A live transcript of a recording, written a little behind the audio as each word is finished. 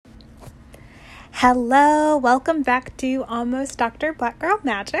Hello, welcome back to Almost Dr. Black Girl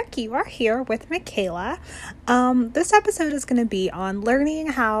Magic. You are here with Michaela. This episode is going to be on learning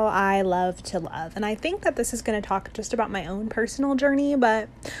how I love to love. And I think that this is going to talk just about my own personal journey, but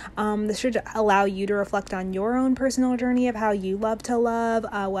this should allow you to reflect on your own personal journey of how you love to love,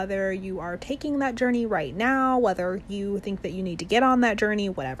 whether you are taking that journey right now, whether you think that you need to get on that journey,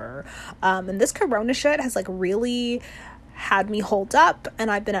 whatever. And this corona shit has really had me hold up, and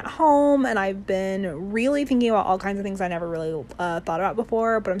I've been at home and I've been really thinking about all kinds of things I never really thought about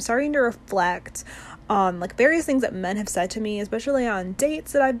before, but I'm starting to reflect on various things that men have said to me, especially on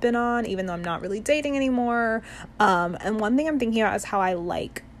dates that I've been on, even though I'm not really dating anymore. And one thing I'm thinking about is how I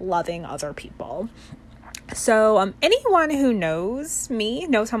like loving other people. So anyone who knows me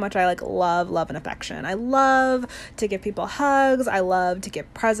knows how much I love and affection. I love to give people hugs. I love to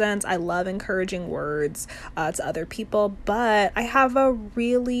give presents. I love encouraging words to other people. But I have a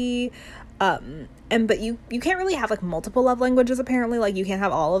really but you can't really have multiple love languages. Apparently, you can't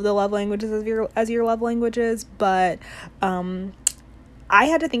have all of the love languages as your love languages. But I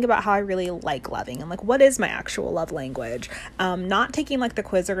had to think about how I really like loving and what is my actual love language. Not taking the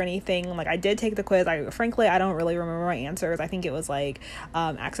quiz or anything. I did take the quiz. I don't really remember my answers. I think it was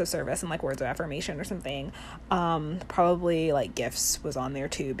acts of service and words of affirmation or something. Probably gifts was on there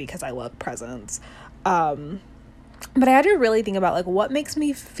too, because I love presents. But I had to really think about what makes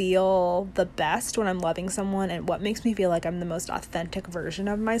me feel the best when I'm loving someone, and what makes me feel like I'm the most authentic version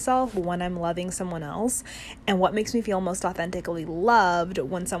of myself when I'm loving someone else, and what makes me feel most authentically loved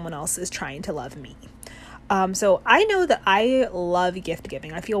when someone else is trying to love me. So I know that I love gift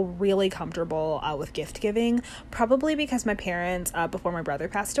giving. I feel really comfortable with gift giving, probably because my parents, before my brother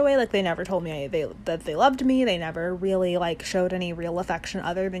passed away, they never told me that they loved me. They never really showed any real affection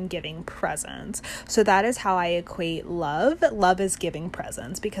other than giving presents. So that is how I equate love. Love is giving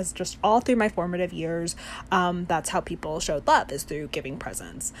presents, because just all through my formative years, that's how people showed love, is through giving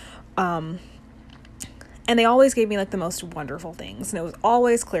presents. And they always gave me the most wonderful things. And it was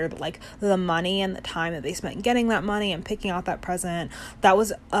always clear that the money and the time that they spent getting that money and picking out that present, that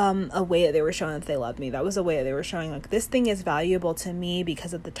was a way that they were showing that they loved me. That was a way that they were showing this thing is valuable to me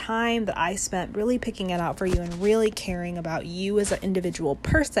because of the time that I spent really picking it out for you and really caring about you as an individual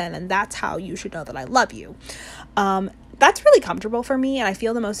person. And that's how you should know that I love you. That's really comfortable for me, and I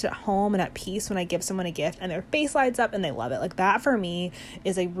feel the most at home and at peace when I give someone a gift and their face lights up and they love it. That for me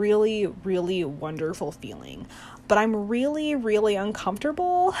is a really, really wonderful feeling. But I'm really, really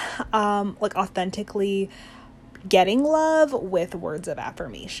uncomfortable, authentically getting love with words of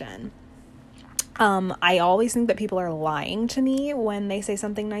affirmation. I always think that people are lying to me when they say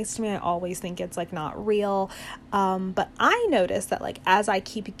something nice to me. I always think it's not real. But I notice that as I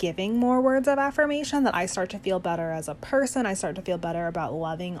keep giving more words of affirmation, that I start to feel better as a person. I start to feel better about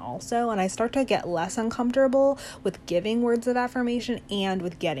loving also. And I start to get less uncomfortable with giving words of affirmation and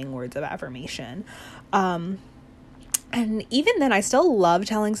with getting words of affirmation. And even then, I still love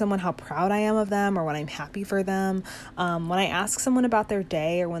telling someone how proud I am of them or when I'm happy for them. When I ask someone about their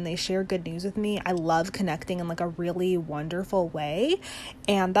day or when they share good news with me, I love connecting in a really wonderful way.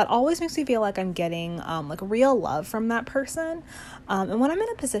 And that always makes me feel like I'm getting real love from that person. And when I'm in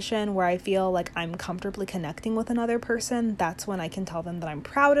a position where I feel I'm comfortably connecting with another person, that's when I can tell them that I'm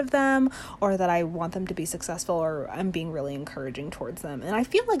proud of them or that I want them to be successful or I'm being really encouraging towards them. And I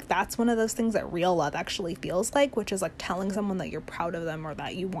feel that's one of those things that real love actually feels which is telling someone that you're proud of them or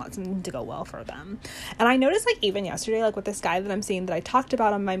that you want something to go well for them. And I noticed even yesterday, with this guy that I'm seeing that I talked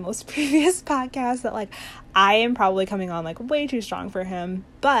about on my most previous podcast, that I am probably coming on way too strong for him.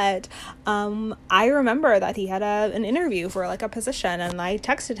 But I remember that he had an interview for a position, and I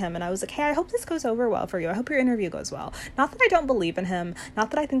texted him and I was hey, I hope this goes over well for you. I hope your interview goes well. Not that I don't believe in him, not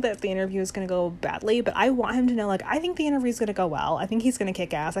that I think that the interview is going to go badly, but I want him to know I think the interview is going to go well. I think he's going to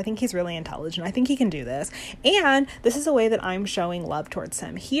kick ass. I think he's really intelligent. I think he can do this. And this is a way that I'm showing love towards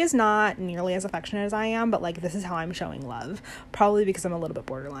him. He is not nearly as affectionate as I am, but this is how I'm showing love, probably because I'm a little bit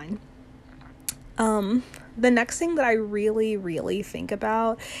borderline. The next thing that I really, really think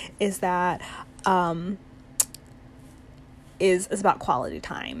about is that, is about quality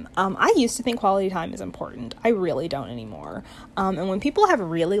time. I used to think quality time is important. I really don't anymore. And when people have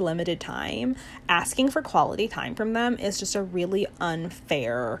really limited time, asking for quality time from them is just a really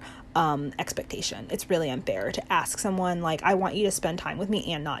unfair expectation. It's really unfair to ask someone like, I want you to spend time with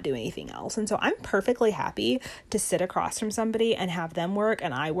me and not do anything else. And so I'm perfectly happy to sit across from somebody and have them work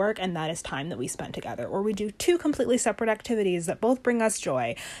and I work, and that is time that we spend together. Or we do two completely separate activities that both bring us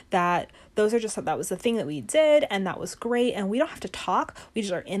joy. That was the thing that we did, and that was great, and we don't have to talk. We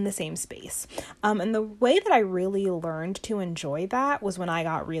just are in the same space. And the way that I really learned to enjoy that was when I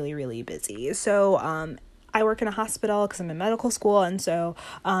got really, really busy. So I work in a hospital because I'm in medical school, and so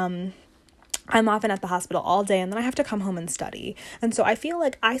I'm often at the hospital all day, and then I have to come home and study. And so I feel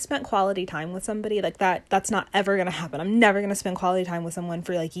like I spent quality time with somebody like that's not ever going to happen. I'm never going to spend quality time with someone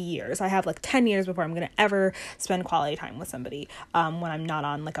for like years. I have like 10 years before I'm going to ever spend quality time with somebody when I'm not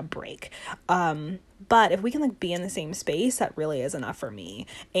on like a break. But if we can like be in the same space, that really is enough for me.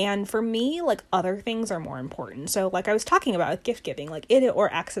 And for me, like other things are more important. So like I was talking about with gift giving, like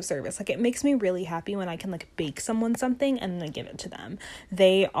or acts of service, like it makes me really happy when I can like bake someone something and then give it to them.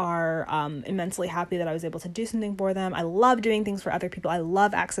 They are immensely happy that I was able to do something for them. I love doing things for other people. I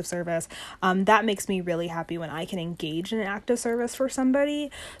love acts of service. That makes me really happy when I can engage in an act of service for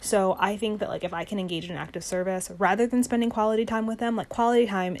somebody. So I think that like if I can engage in an act of service rather than spending quality time with them, like quality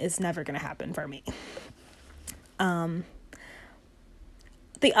time is never going to happen for me.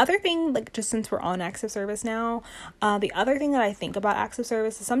 The other thing, like just since we're on acts of service now, the other thing that I think about acts of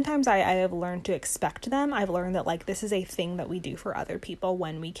service is sometimes I have learned to expect them. I've learned that like this is a thing that we do for other people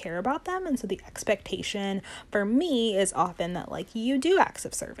when we care about them. And so the expectation for me is often that like you do acts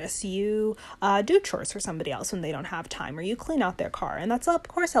of service. You do chores for somebody else when they don't have time, or you clean out their car. And that's of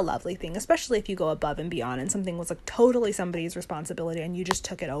course a lovely thing, especially if you go above and beyond and something was like totally somebody's responsibility and you just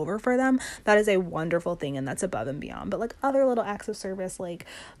took it over for them. That is a wonderful thing, and that's above and beyond. But like other little acts of service, like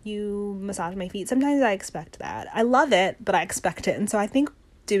you massage my feet, sometimes I expect that. I love it, but I expect it. And so I think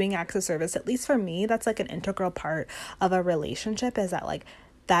doing acts of service, at least for me, that's like an integral part of a relationship, is that like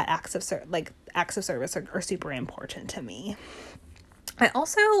that acts of service are super important to me. I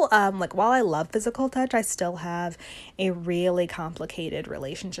also, like, while I love physical touch, I still have a really complicated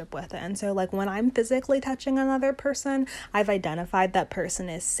relationship with it. And so, like, when I'm physically touching another person, I've identified that person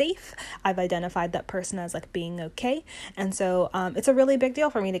is safe. I've identified that person as, like, being okay. And so, it's a really big deal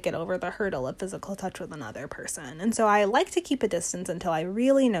for me to get over the hurdle of physical touch with another person. And so I like to keep a distance until I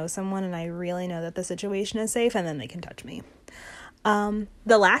really know someone and I really know that the situation is safe, and then they can touch me.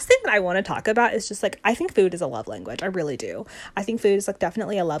 The last thing that I want to talk about is just like, I think food is a love language. I really do. I think food is like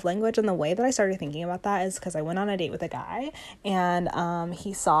definitely a love language. And the way that I started thinking about that is because I went on a date with a guy, and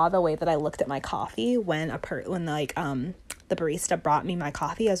he saw the way that I looked at my coffee when the barista brought me my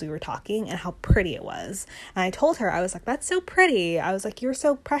coffee as we were talking, and how pretty it was. And I told her, I was like, that's so pretty. I was like, you're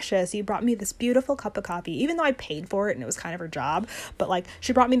so precious. You brought me this beautiful cup of coffee, even though I paid for it and it was kind of her job, but like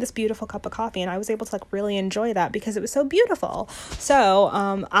she brought me this beautiful cup of coffee, and I was able to like really enjoy that because it was so beautiful. So,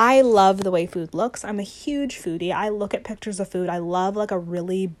 I love the way food looks. I'm a huge foodie. I look at pictures of food. I love like a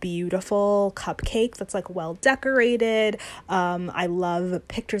really beautiful cupcake that's like well decorated. I love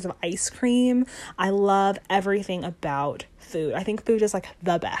pictures of ice cream. I love everything about food. I think food is like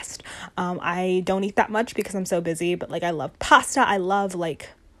the best. I don't eat that much because I'm so busy, but like I love pasta. I love like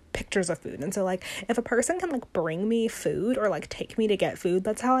pictures of food. And so like if a person can like bring me food or like take me to get food,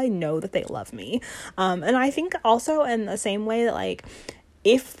 that's how I know that they love me. And I think also in the same way that like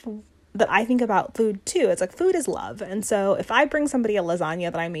that I think about food too. It's like food is love. And so if I bring somebody a lasagna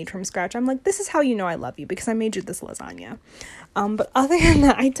that I made from scratch, I'm like, this is how you know I love you, because I made you this lasagna. But other than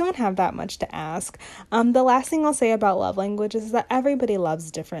that, I don't have that much to ask. The last thing I'll say about love languages is that everybody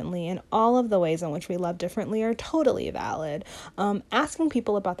loves differently, and all of the ways in which we love differently are totally valid. Asking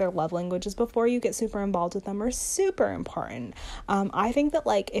people about their love languages before you get super involved with them are super important. I think that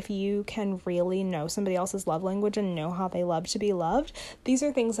like if you can really know somebody else's love language and know how they love to be loved, these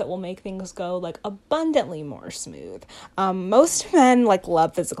are things that will make things go like abundantly more smooth. Most men like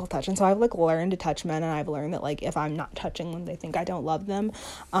love physical touch, and so I've like learned to touch men, and I've learned that like if I'm not touching them, they think I don't love them.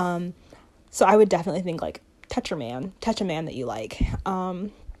 So I would definitely think like touch a man that you like.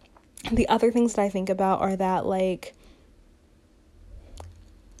 The other things that I think about are that like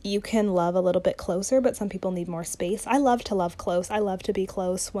you can love a little bit closer, but some people need more space. I love to love close. I love to be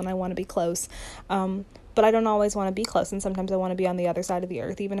close when I want to be close. But I don't always want to be close, and sometimes I want to be on the other side of the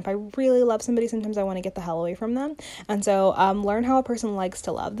earth. Even if I really love somebody, sometimes I want to get the hell away from them. And so learn how a person likes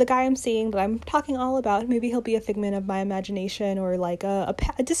to love. The guy I'm seeing that I'm talking all about, maybe he'll be a figment of my imagination or like a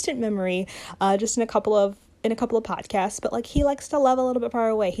distant memory just in a couple of in a couple of podcasts, but like he likes to love a little bit far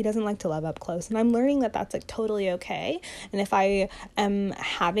away. He doesn't like to love up close, and I'm learning that that's like totally okay. And if I am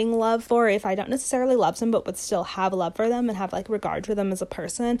having love for, if I don't necessarily love them but would still have love for them and have like regard for them as a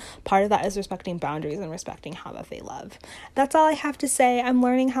person, part of that is respecting boundaries and respecting how that they love. That's all I have to say. I'm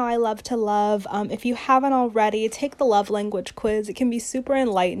learning how I love to love. If you haven't already, take the love language quiz. It can be super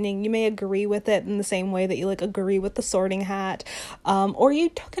enlightening. You may agree with it in the same way that you like agree with the Sorting Hat, or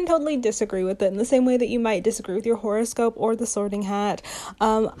you can totally disagree with it in the same way that you might disagree with your horoscope or the Sorting Hat.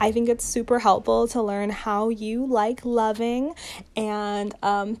 I think it's super helpful to learn how you like loving and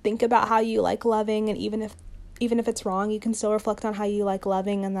think about how you like loving, and even if it's wrong, you can still reflect on how you like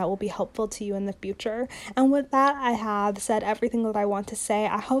loving, and that will be helpful to you in the future. And with that, I have said everything that I want to say.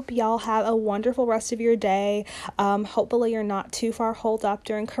 I hope y'all have a wonderful rest of your day. Hopefully you're not too far holed up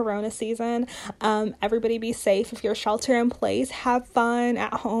during Corona season. Everybody be safe. If you're shelter in place, have fun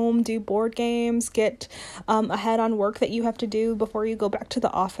at home, do board games, get ahead on work that you have to do before you go back to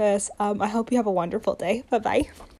the office. I hope you have a wonderful day. Bye-bye.